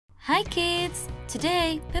Hi kids!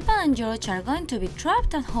 Today, Peppa and George are going to be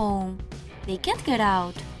trapped at home. They can't get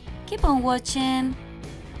out. Keep on watching.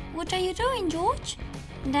 What are you doing, George?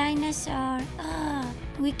 Dinosaur.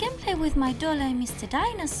 We can play with my doll and Mr.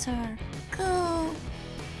 Dinosaur. Cool.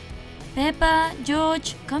 Peppa,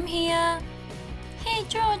 George, come here. Hey,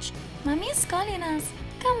 George, Mommy is calling us.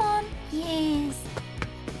 Come on. Yes.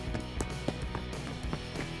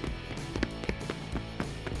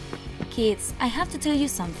 Kids, I have to tell you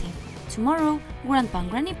something. Tomorrow, Grandpa and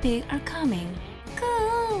Granny Pig are coming.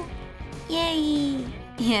 Cool! Yay!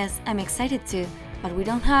 Yes, I'm excited too, but we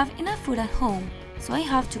don't have enough food at home, so I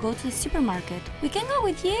have to go to the supermarket. We can go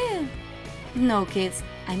with you! No, kids,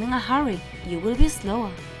 I'm in a hurry. You will be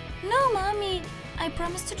slower. No, Mommy, I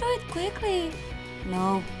promise to do it quickly.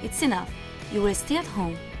 No, it's enough. You will stay at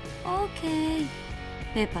home. Okay.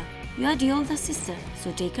 Peppa, you are the older sister,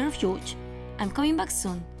 so take care of George. I'm coming back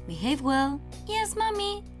soon. Behave well. Yes,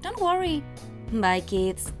 Mommy. Don't worry. Bye,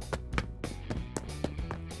 kids.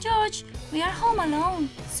 George, we are home alone,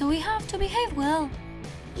 so we have to behave well.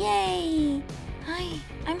 Yay! Hi,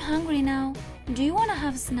 I'm hungry now. Do you want to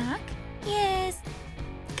have a snack? Yes.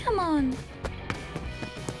 Come on.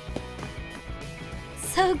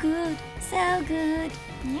 So good. So good.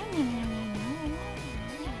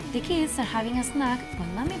 The kids are having a snack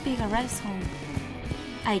when Mommy Pig arrives home.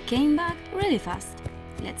 I came back really fast.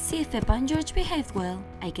 Let's see if Peppa and George behaved well.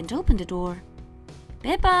 I can't open the door.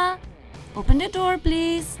 Peppa, open the door,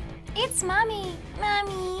 please. It's Mommy.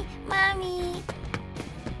 Mommy, Mommy.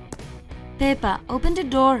 Peppa, open the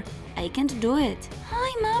door. I can't do it.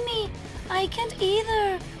 Hi, Mommy. I can't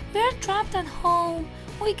either. We're trapped at home.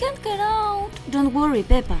 We can't get out. Don't worry,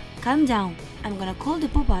 Peppa. Calm down. I'm gonna call the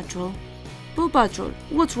Paw Patrol. Paw Patrol,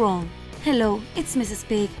 what's wrong? Hello, it's Mrs.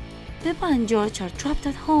 Pig. Peppa and George are trapped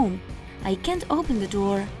at home. I can't open the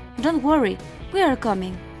door. Don't worry, we are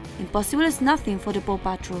coming. Impossible is nothing for the Paw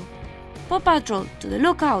Patrol. Paw Patrol, to the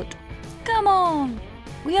lookout. Come on,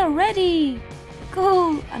 we are ready.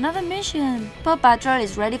 Cool, another mission. Paw Patrol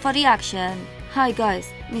is ready for the action. Hi guys,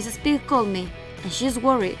 Mrs. Pig called me and she's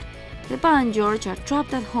worried. Peppa and George are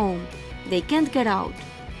trapped at home. They can't get out.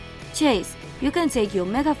 Chase, you can take your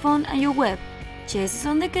megaphone and your web. Chase is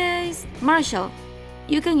on the case. Marshall,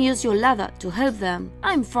 you can use your ladder to help them.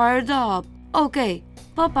 I'm fired up. Okay,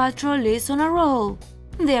 Paw Patrol is on a roll.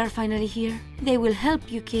 They are finally here. They will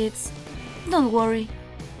help you kids. Don't worry.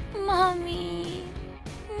 Mommy.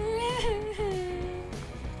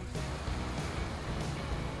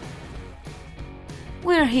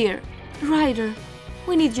 We're here. Ryder,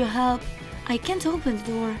 we need your help. I can't open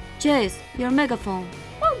the door. Chase, your megaphone.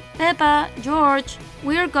 Woo! Peppa, George,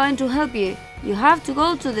 we're going to help you. You have to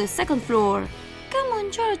go to the second floor. Come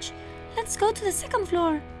on, George. Let's go to the second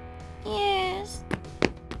floor. Yes.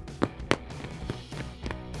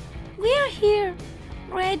 We are here.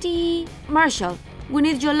 Ready. Marshall, we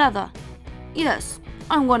need your ladder. Yes,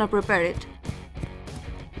 I'm gonna prepare it.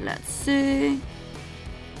 Let's see.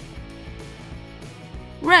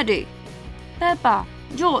 Ready. Peppa,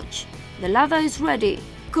 George, the ladder is ready.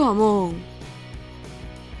 Come on.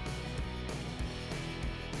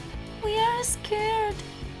 We are scared.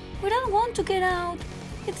 We don't want to get out.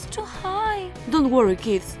 It's too high. Don't worry,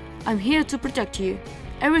 kids. I'm here to protect you.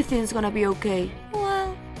 Everything's gonna be okay.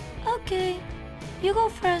 Well, okay. You go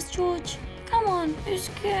first, George. Come on, it's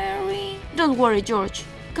scary. Don't worry, George.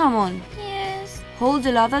 Come on. Yes. Hold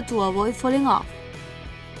the ladder to avoid falling off.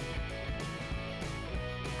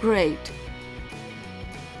 Great.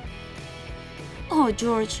 Oh,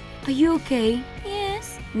 George, are you okay?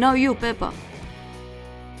 Yes. Now you, Peppa.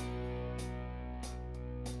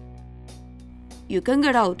 You can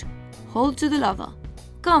get out. Hold to the ladder.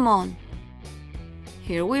 Come on.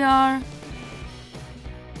 Here we are.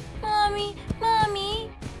 Mommy,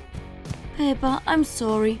 Mommy. Peppa, I'm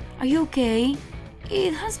sorry. Are you okay?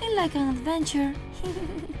 It has been like an adventure.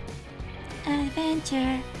 An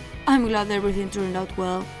adventure. I'm glad everything turned out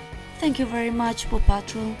well. Thank you very much, Paw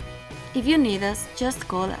Patrol. If you need us, just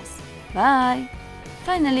call us. Bye.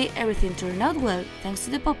 Finally, everything turned out well thanks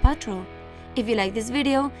to the Paw Patrol. If you like this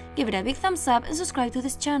video, give it a big thumbs up and subscribe to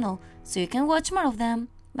this channel so you can watch more of them.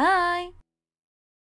 Bye!